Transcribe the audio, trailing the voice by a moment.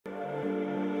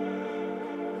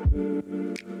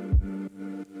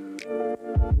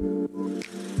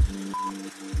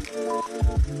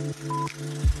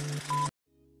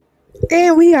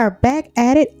And we are back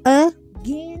at it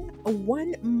again,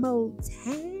 one more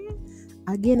time,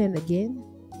 again and again,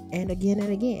 and again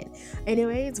and again.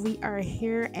 Anyways, we are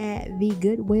here at the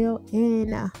Goodwill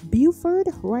in Beaufort,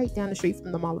 right down the street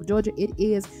from the Mall of Georgia. It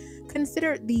is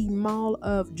considered the Mall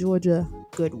of Georgia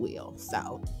Goodwill.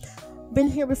 So, been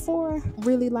here before,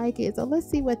 really like it. So, let's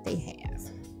see what they have.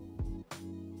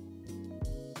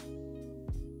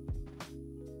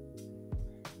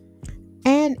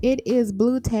 And it is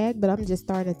blue tag, but I'm just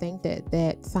starting to think that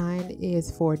that sign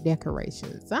is for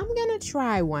decorations. So I'm going to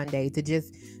try one day to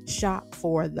just shop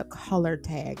for the color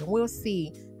tag, and we'll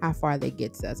see how far that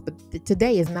gets us. But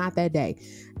today is not that day.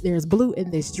 There's blue in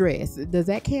this dress. Does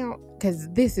that count? Because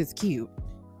this is cute.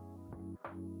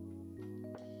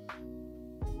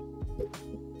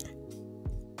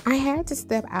 I had to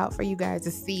step out for you guys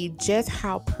to see just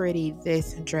how pretty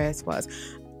this dress was.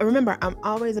 Remember, I'm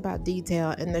always about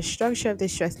detail and the structure of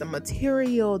this dress, the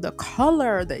material, the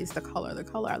color. The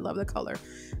color. I love the color.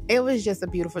 It was just a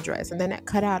beautiful dress. And then that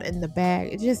cutout in the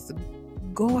bag, it's just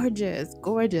gorgeous,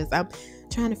 gorgeous. I'm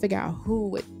trying to figure out who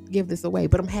would give this away,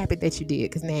 but I'm happy that you did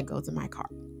because now it goes in my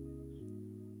cart.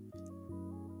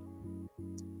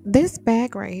 This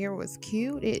bag right here was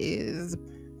cute. It is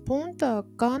Punta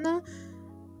Cana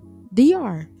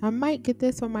DR. I might get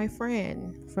this for my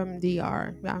friend from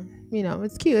DR.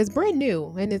 It's cute. It's brand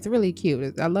new and it's really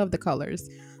cute. I love the colors.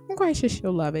 I'm quite sure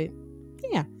she'll love it.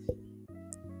 Yeah.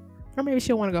 Or maybe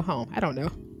she'll want to go home. I don't know.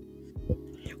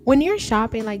 When you're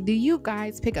shopping, like, do you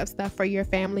guys pick up stuff for your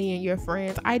family and your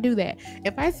friends? I do that.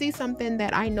 If I see something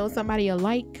that I know somebody will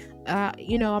like,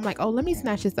 I'm like, oh, let me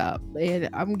snatch this up. And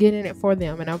I'm getting it for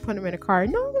them and I'll put them in a cart.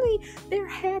 Normally, they're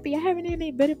happy. I haven't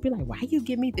any better be like, why you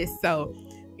give me this? So,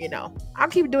 I'll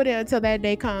keep doing it until that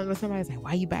day comes when somebody's like,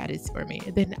 why you buy this for me?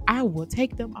 And then I will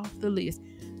take them off the list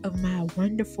of my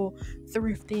wonderful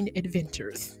thrifting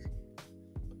adventures.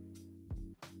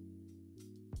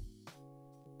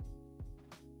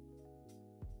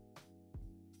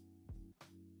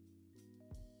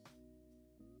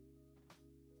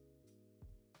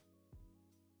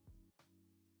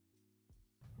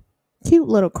 Cute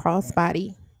little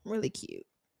crossbody. Really cute.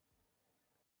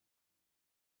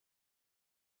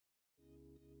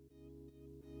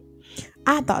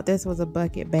 I thought this was a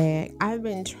bucket bag. I've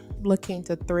been looking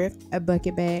to thrift a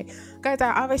bucket bag. Guys,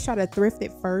 I always try to thrift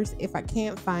it first. If I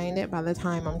can't find it by the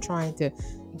time I'm trying to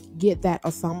get that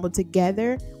assembled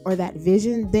together or that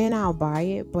vision, then I'll buy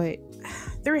it. But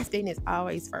thrifting is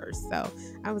always first. So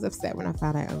I was upset when I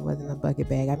found out it wasn't a bucket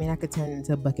bag. I mean, I could turn it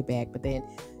into a bucket bag, but then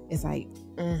it's like,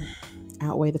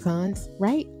 outweigh the cons,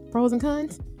 right? Pros and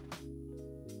cons.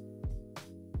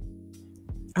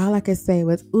 All I could say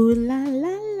was, ooh la la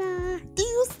la. Do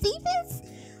you see this?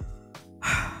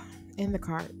 In the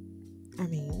cart. I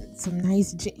mean, some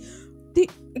nice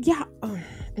yeah.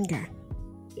 Okay.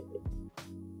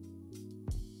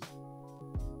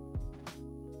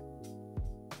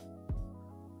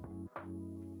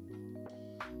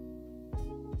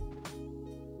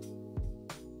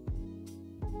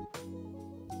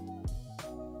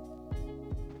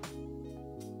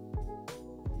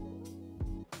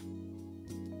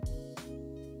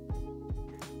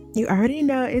 You already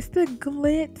know it's the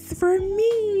glitz for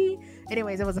me.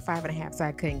 Anyways, it was a 5.5, so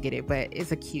I couldn't get it, but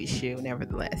it's a cute shoe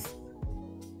nevertheless.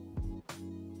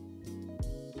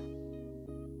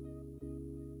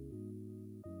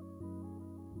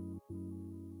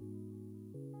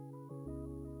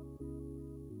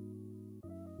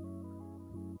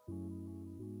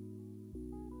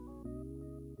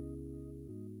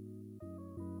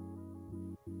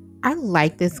 I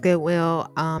like this Goodwill.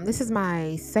 This is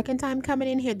my second time coming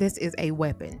in here. This is a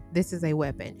weapon. This is a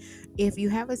weapon. If you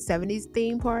have a 70s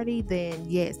theme party, then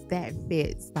yes, that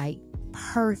fits like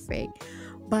perfect.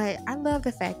 But I love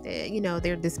the fact that,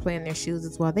 they're displaying their shoes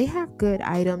as well. They have good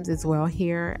items as well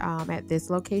here at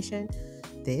this location.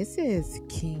 This is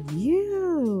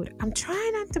cute. I'm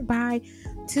trying not to buy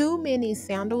too many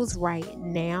sandals right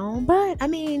now, but I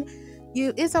mean,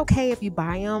 it's okay if you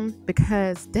buy them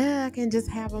because I can just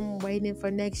have them waiting for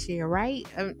next year, right?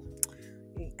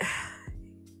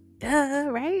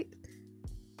 Right?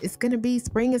 It's gonna be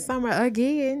spring and summer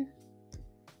again.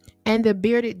 And the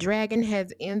bearded dragon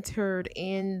has entered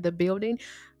in the building.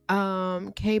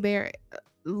 K Bear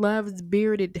loves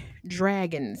bearded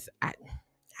dragons.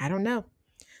 I don't know.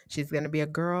 She's gonna be a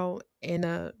girl in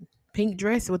a pink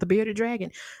dress with a bearded dragon.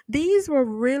 These were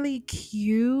really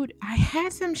cute. I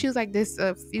had some shoes like this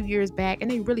a few years back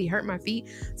and they really hurt my feet.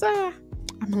 So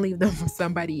I'm gonna leave them for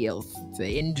somebody else to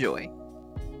enjoy.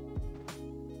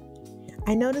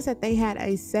 I noticed that they had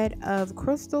a set of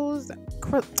crystals.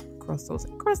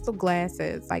 crystal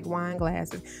glasses, like wine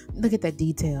glasses. Look at that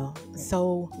detail.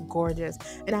 So gorgeous.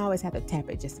 And I always have to tap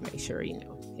it just to make sure,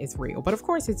 it's real. But of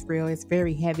course it's real. It's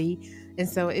very heavy. And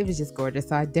so it was just gorgeous.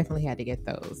 So I definitely had to get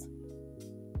those.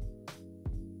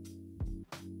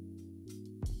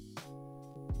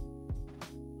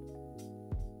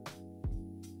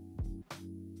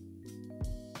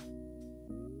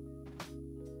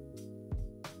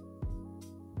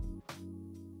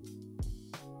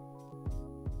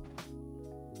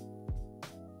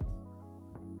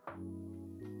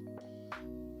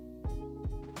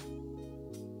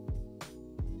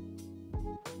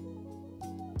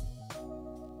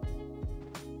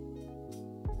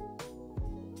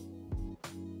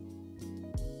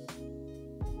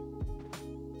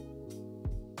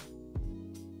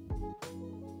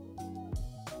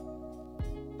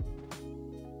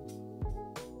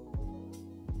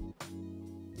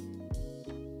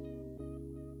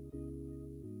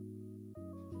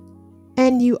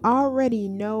 And you already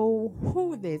know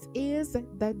who this is.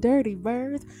 The Dirty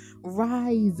Birds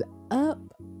rise up.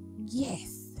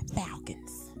 Yes,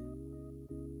 Falcons.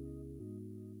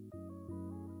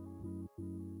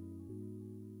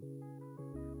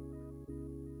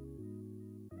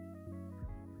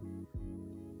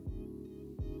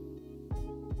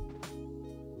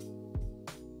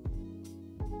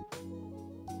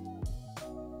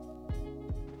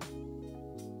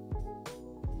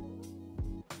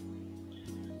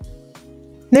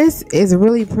 This is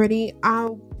really pretty. I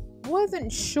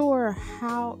wasn't sure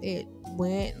how it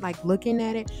went, like looking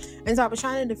at it. And so I was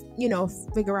trying to,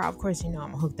 figure out, of course, I'm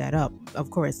gonna hook that up. Of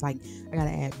course, like I gotta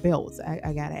add belts.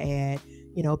 I gotta add,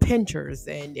 pinchers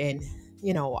and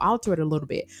alter it a little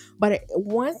bit. But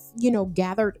once,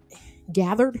 gathered,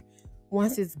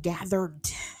 once it's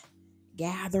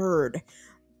gathered,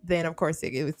 then of course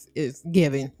it's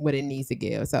giving what it needs to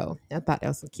give. So I thought that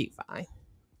was a cute find.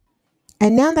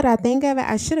 And now that I think of it,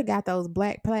 I should have got those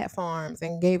black platforms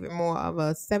and gave it more of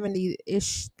a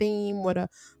 70-ish theme with a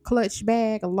clutch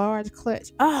bag, a large clutch.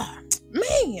 Oh,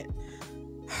 man.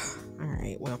 All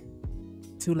right, well,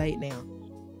 too late now.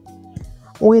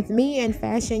 With me in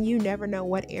fashion, you never know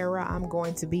what era I'm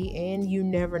going to be in. You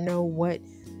never know what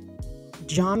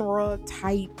genre,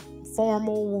 type,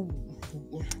 formal,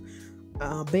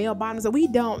 bell bottoms. We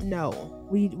don't know.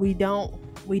 We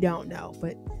don't know,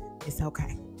 but it's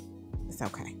okay. It's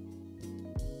okay.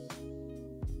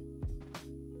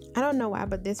 I don't know why,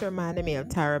 but this reminded me of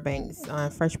Tyra Banks on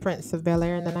Fresh Prince of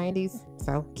Bel-Air in the 90s.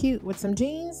 So cute with some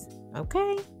jeans.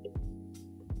 Okay.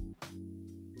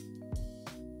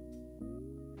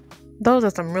 Those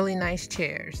are some really nice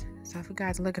chairs. So if you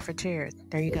guys are looking for chairs,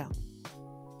 there you go.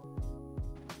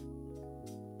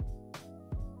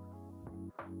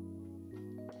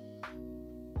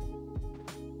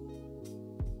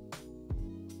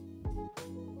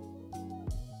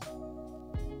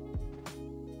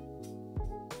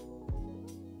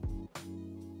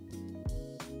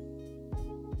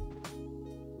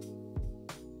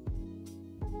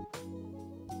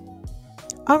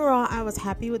 Overall, I was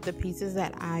happy with the pieces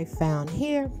that I found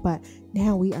here, but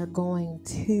now we are going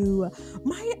to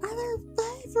my other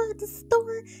favorite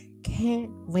store.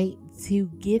 Can't wait to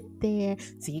get there.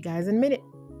 See you guys in a minute.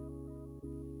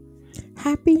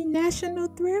 Happy National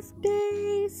Thrift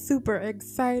Day. Super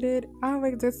excited. I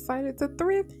was excited to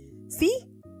thrift. See?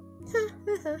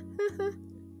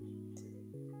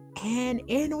 And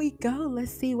in we go.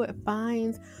 Let's see what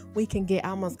finds we can get. I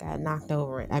almost got knocked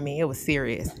over it. I mean, it was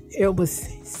serious. It was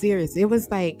serious. It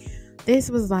was like, this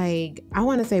was like, I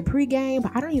want to say pregame,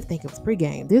 but I don't even think it was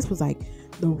pregame. This was like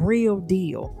the real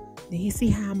deal. Do you see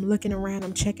how I'm looking around?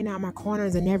 I'm checking out my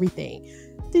corners and everything.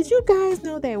 Did you guys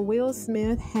know that Will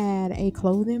Smith had a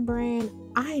clothing brand?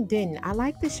 I didn't. I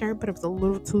liked the shirt, but it was a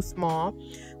little too small.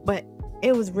 But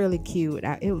it was really cute.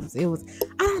 It was.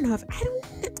 I don't know if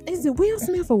is it Will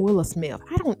Smith or Willa Smith?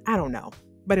 I don't know,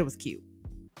 but it was cute.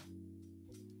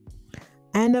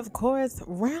 And of course,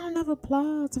 round of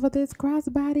applause for this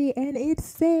crossbody, and it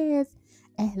says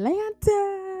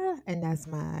Atlanta, and that's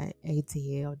my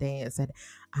ATL dance that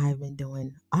I've been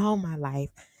doing all my life.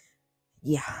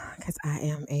 Yeah, because I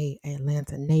am a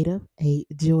Atlanta native, a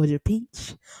Georgia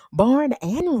peach, born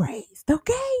and raised.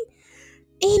 Okay.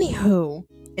 Anywho,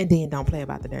 and then don't play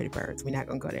about the Dirty Birds. We're not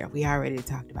gonna go there. We already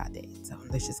talked about that. So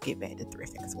let's just get back to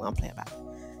thrifting because we don't play about it.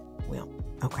 Well,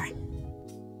 okay.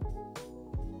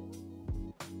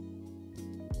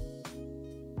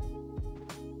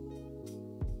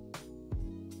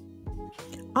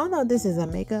 Although this is a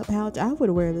makeup pouch, I would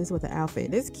wear this with an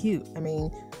outfit. It's cute. I mean,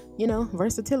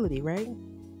 versatility, right?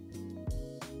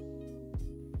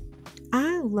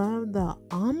 I love the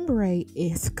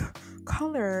ombre-esque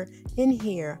color in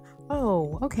here.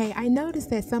 Oh, okay. I noticed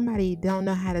that somebody don't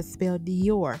know how to spell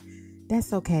Dior.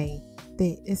 That's okay.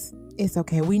 It's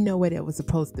okay. We know what it was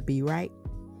supposed to be, right?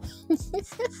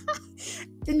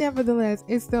 Nevertheless,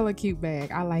 it's still a cute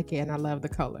bag. I like it and I love the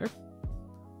color.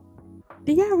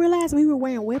 Do y'all realize we were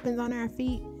wearing weapons on our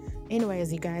feet?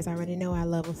 Anyways, you guys already know I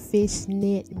love a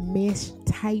fishnet mesh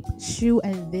type shoe,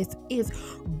 and this is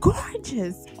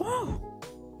gorgeous. Oh.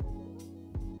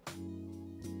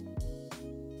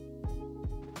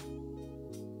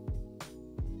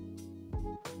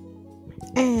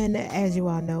 And as you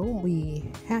all know, we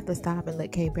have to stop and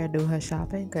let K Bear do her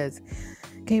shopping because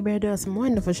K Bear does some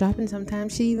wonderful shopping.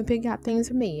 Sometimes she even pick out things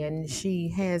for me, and she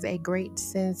has a great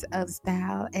sense of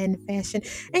style and fashion.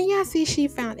 And yeah, see, she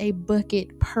found a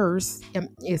bucket purse.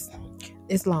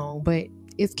 It's long, but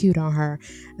it's cute on her.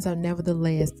 So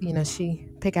nevertheless, she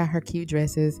pick out her cute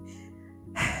dresses.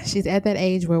 She's at that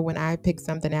age where when I pick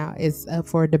something out, it's up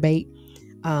for debate.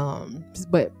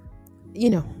 But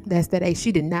that's that age.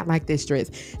 She did not like this dress.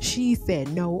 She said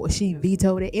no. She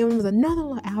vetoed it. It was another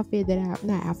little outfit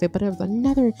not outfit, but it was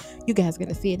another, you guys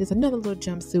gonna see it. It's another little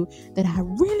jumpsuit that I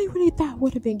really, really thought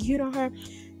would have been cute on her.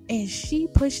 And she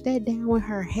pushed that down with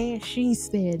her hand. She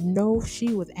said no.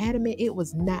 She was adamant it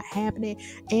was not happening.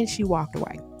 And she walked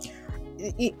away.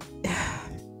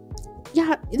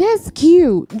 Yeah, that's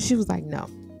cute. And she was like, no.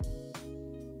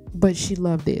 But she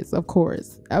loved this, of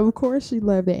course. Of course she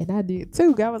loved it, and I did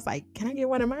too. I was like, can I get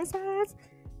one of my size?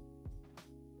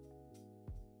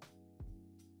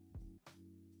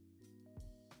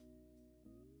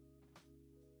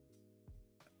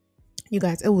 You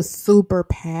guys, it was super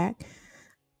packed.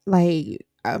 Like,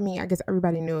 I mean, I guess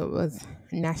everybody knew it was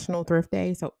National Thrift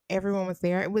Day, so everyone was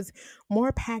there. It was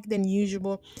more packed than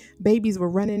usual. Babies were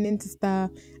running into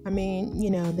stuff. I mean,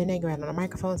 then they grabbed on the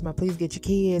microphones, but please get your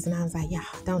kids. And I was like, yeah,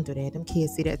 don't do that. Them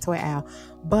kids see that toy out.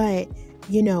 But,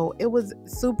 it was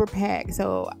super packed.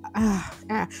 So,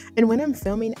 and when I'm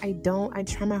filming, I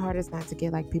try my hardest not to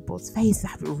get like people's face.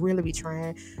 I would really be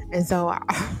trying. And so,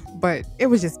 but it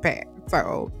was just packed.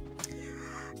 So,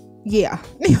 yeah,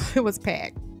 it was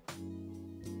packed.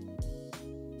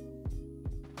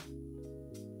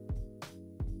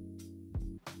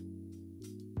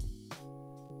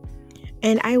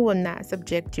 And I will not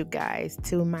subject you guys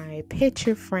to my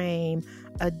picture frame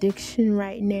addiction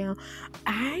right now.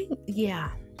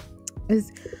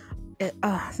 It's,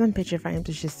 some picture frames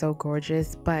are just so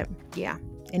gorgeous. But yeah,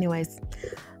 anyways,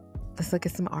 let's look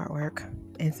at some artwork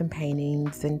and some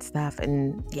paintings and stuff.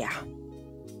 And yeah.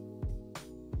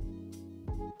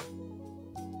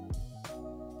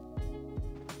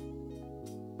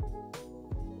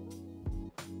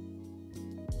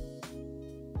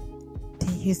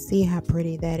 Do you see how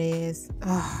pretty that is?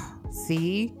 Oh,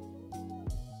 see?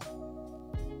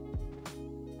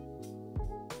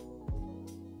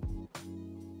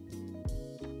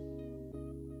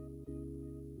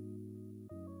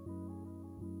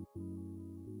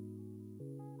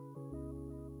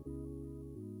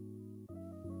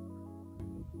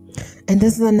 And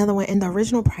this is another one. And the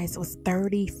original price was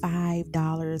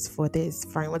 $35 for this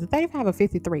frame. Was it 35 or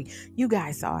 53? You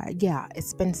guys saw it. Yeah,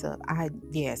 expensive.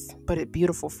 Yes, but a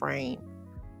beautiful frame.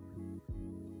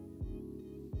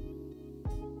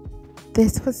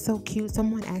 This was so cute.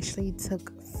 Someone actually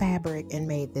took fabric and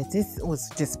made this. This was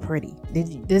just pretty.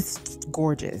 This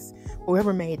gorgeous.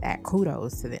 Whoever made that,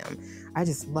 kudos to them. I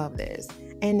just love this.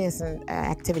 And it's an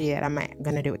activity that I'm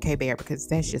gonna do with K Bear because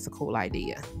that's just a cool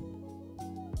idea.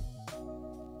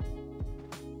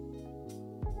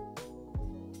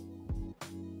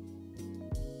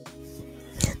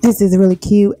 This is really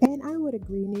cute, and I would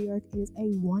agree. New York is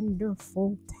a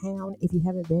wonderful town. If you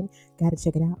haven't been, gotta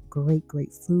check it out. Great,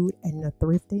 great food, and the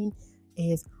thrifting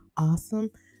is awesome.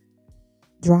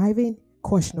 Driving,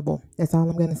 questionable. That's all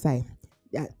I'm gonna say.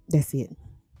 That's it.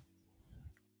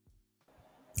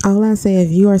 All I say, if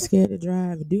you are scared to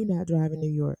drive, do not drive in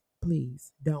New York.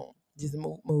 Please don't. Just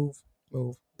move, move,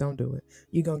 move. Don't do it.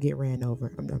 You're gonna get ran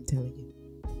over. I'm telling you.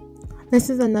 This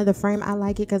is another frame. I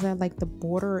like it because I like the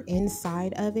border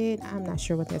inside of it. I'm not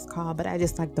sure what that's called, but I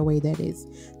just like the way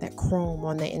that chrome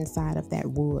on the inside of that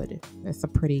wood. It's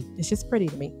just pretty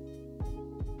to me.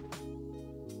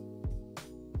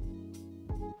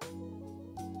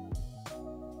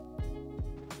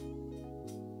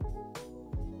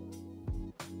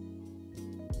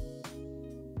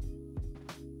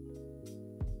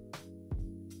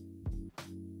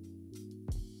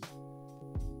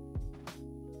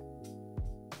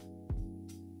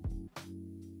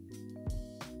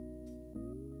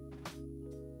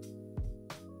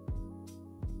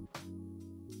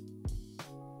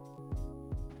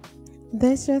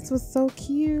 This dress was so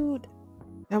cute.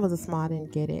 That was a small. I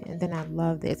didn't get it. And then I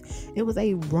love this. It was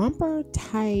a romper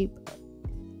type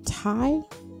tie,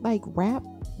 like wrap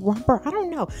romper. I don't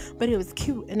know, but it was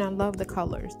cute, and I love the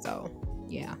colors. So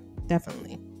yeah,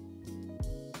 definitely.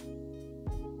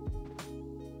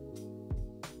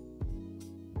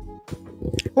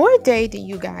 What day do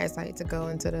you guys like to go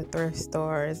into the thrift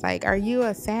stores? Like, are you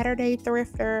a Saturday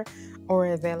thrifter, or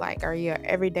is it like, are you an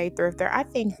everyday thrifter? I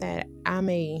think that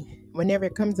whenever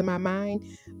it comes to my mind,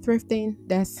 thrifting,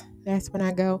 that's when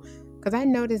I go. Because I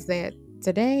noticed that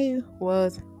today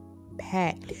was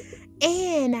packed.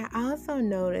 And I also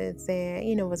noticed that,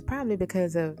 it was probably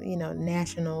because of,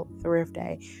 National Thrift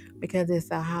Day, because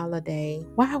it's a holiday.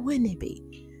 Why wouldn't it be?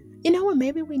 You know what?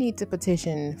 Maybe we need to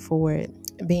petition for it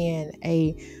being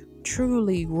a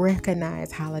truly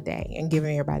recognized holiday and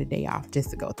giving everybody a day off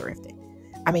just to go thrifting.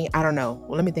 I mean, I don't know.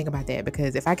 Well, let me think about that,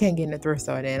 because if I can't get in the thrift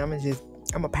store, then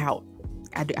I'm a pout.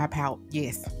 I pout.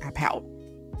 Yes, I pout.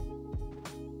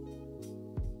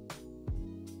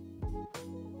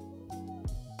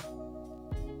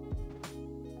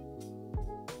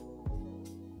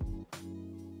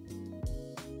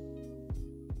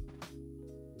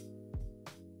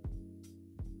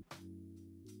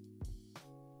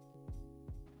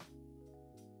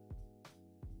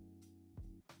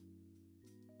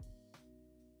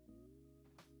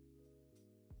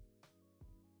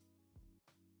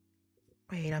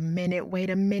 Wait a minute, wait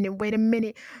a minute, wait a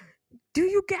minute.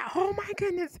 Oh my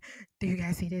goodness. Do you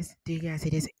guys see this? Do you guys see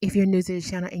this? If you're new to this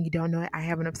channel and you don't know it, I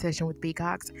have an obsession with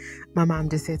peacocks. My mom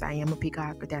just says I am a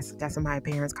peacock, but that's what my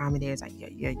parents call me. They're like,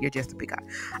 yeah, you're just a peacock.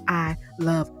 I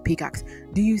love peacocks.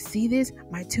 Do you see this?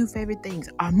 My two favorite things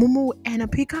are Mumu and a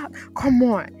peacock. Come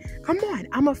on. Come on.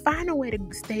 I'm going to find a way to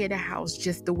stay at the house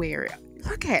just to wear it.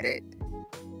 Look at it.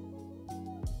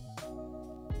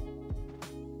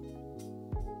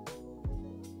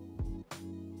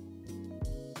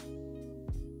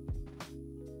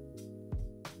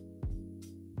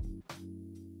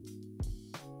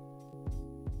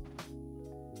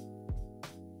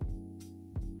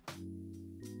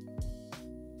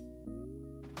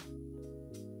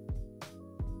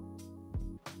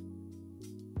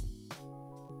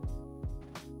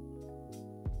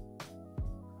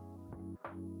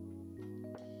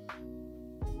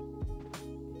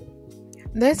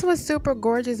 This was super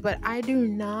gorgeous, but I do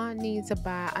not need to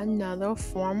buy another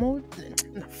formal.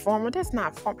 That's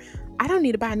not formal. I don't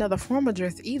need to buy another formal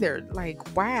dress either.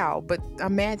 Like, wow, but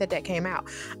I'm mad that came out.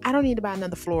 I don't need to buy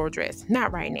another floral dress.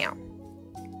 Not right now.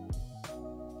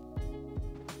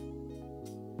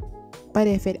 But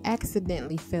if it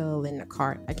accidentally fell in the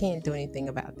cart, I can't do anything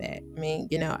about that. I mean,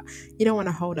 you don't want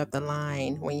to hold up the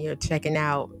line when you're checking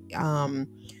out.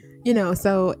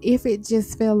 So if it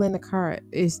just fell in the cart,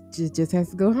 just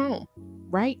has to go home,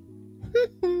 right?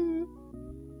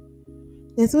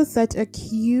 This was such a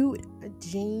cute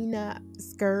jean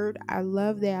skirt. I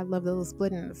love that. I love the little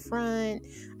split in the front.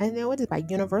 And then what is it by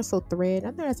Universal Thread?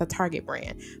 I know that's a Target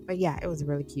brand, but yeah, it was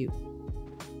really cute.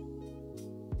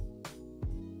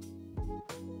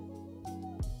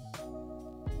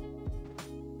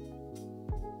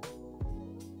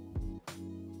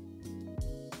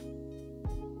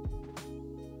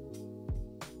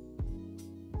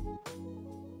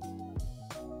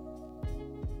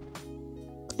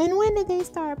 And when did they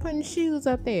start putting shoes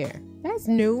up there? That's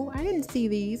new. I didn't see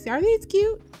these. Are these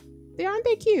cute? Aren't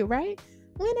they cute, right?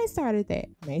 When they started that,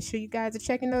 make sure you guys are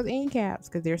checking those end caps,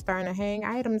 because they're starting to hang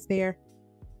items there.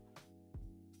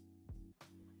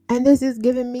 And this is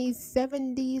giving me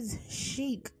 70s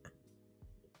chic.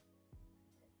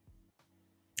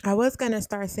 I was going to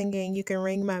start singing You Can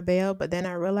Ring My Bell, but then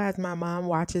I realized my mom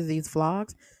watches these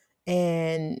vlogs,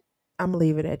 and I'm going to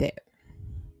leave it at that.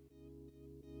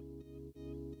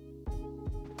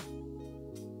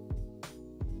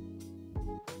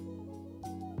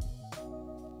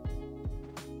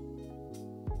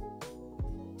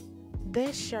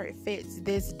 This shirt fits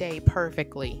this day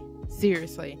perfectly.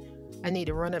 Seriously. I need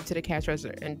to run up to the cash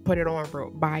register and buy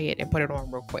it and put it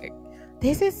on real quick.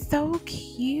 This is so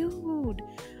cute.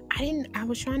 I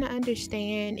was trying to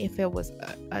understand if it was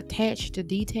attached to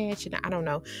detached, and I don't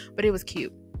know, but it was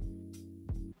cute.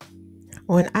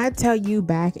 When I tell you,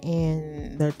 back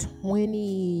in the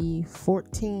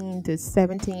 2014 to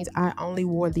 17s, I only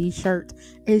wore these shirts.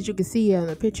 As you can see on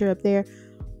the picture up there,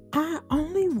 I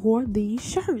only wore these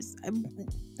shirts.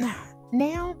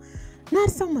 Now, not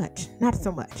so much. Not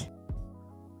so much.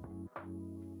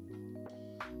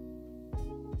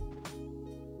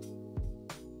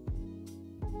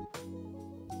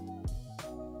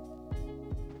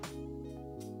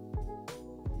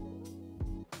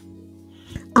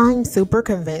 I'm super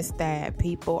convinced that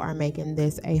people are making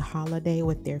this a holiday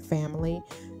with their family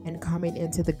and coming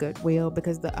into the Goodwill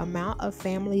because the amount of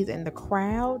families in the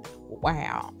crowd,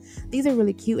 wow. These are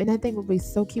really cute. And I think it would be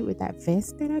so cute with that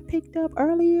vest that I picked up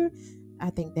earlier. I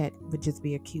think that would just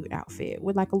be a cute outfit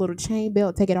with like a little chain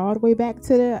belt, take it all the way back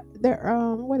to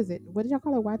the what is it? What did y'all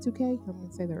call it? Y2K? I'm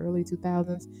gonna say the early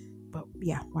 2000s. But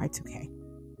yeah, Y2K.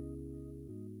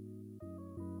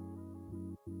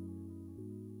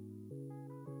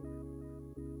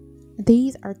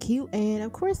 These are cute and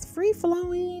of course free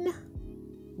flowing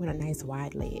with a nice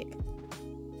wide leg.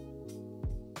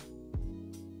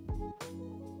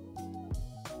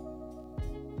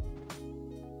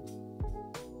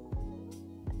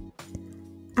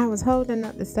 I was holding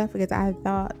up the stuff because I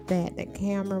thought that the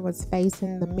camera was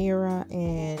facing the mirror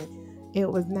and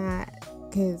it was not,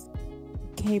 because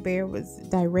K Bear was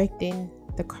directing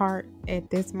the cart at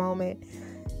this moment.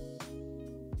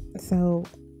 So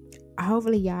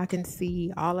hopefully y'all can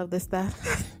see all of the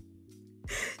stuff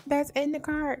that's in the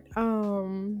cart. I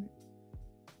don't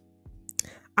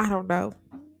know.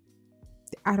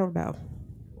 I don't know.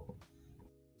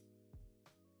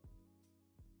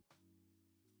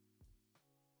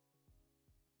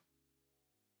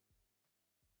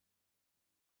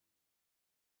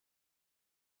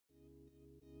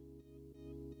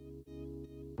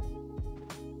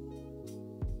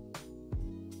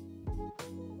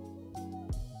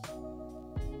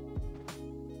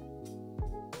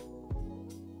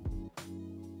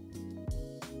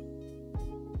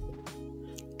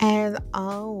 As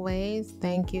always,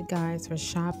 thank you guys for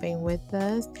shopping with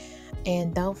us.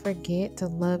 And don't forget to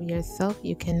love yourself.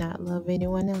 You cannot love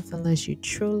anyone else unless you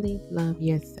truly love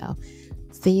yourself.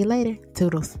 See you later.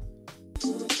 Toodles.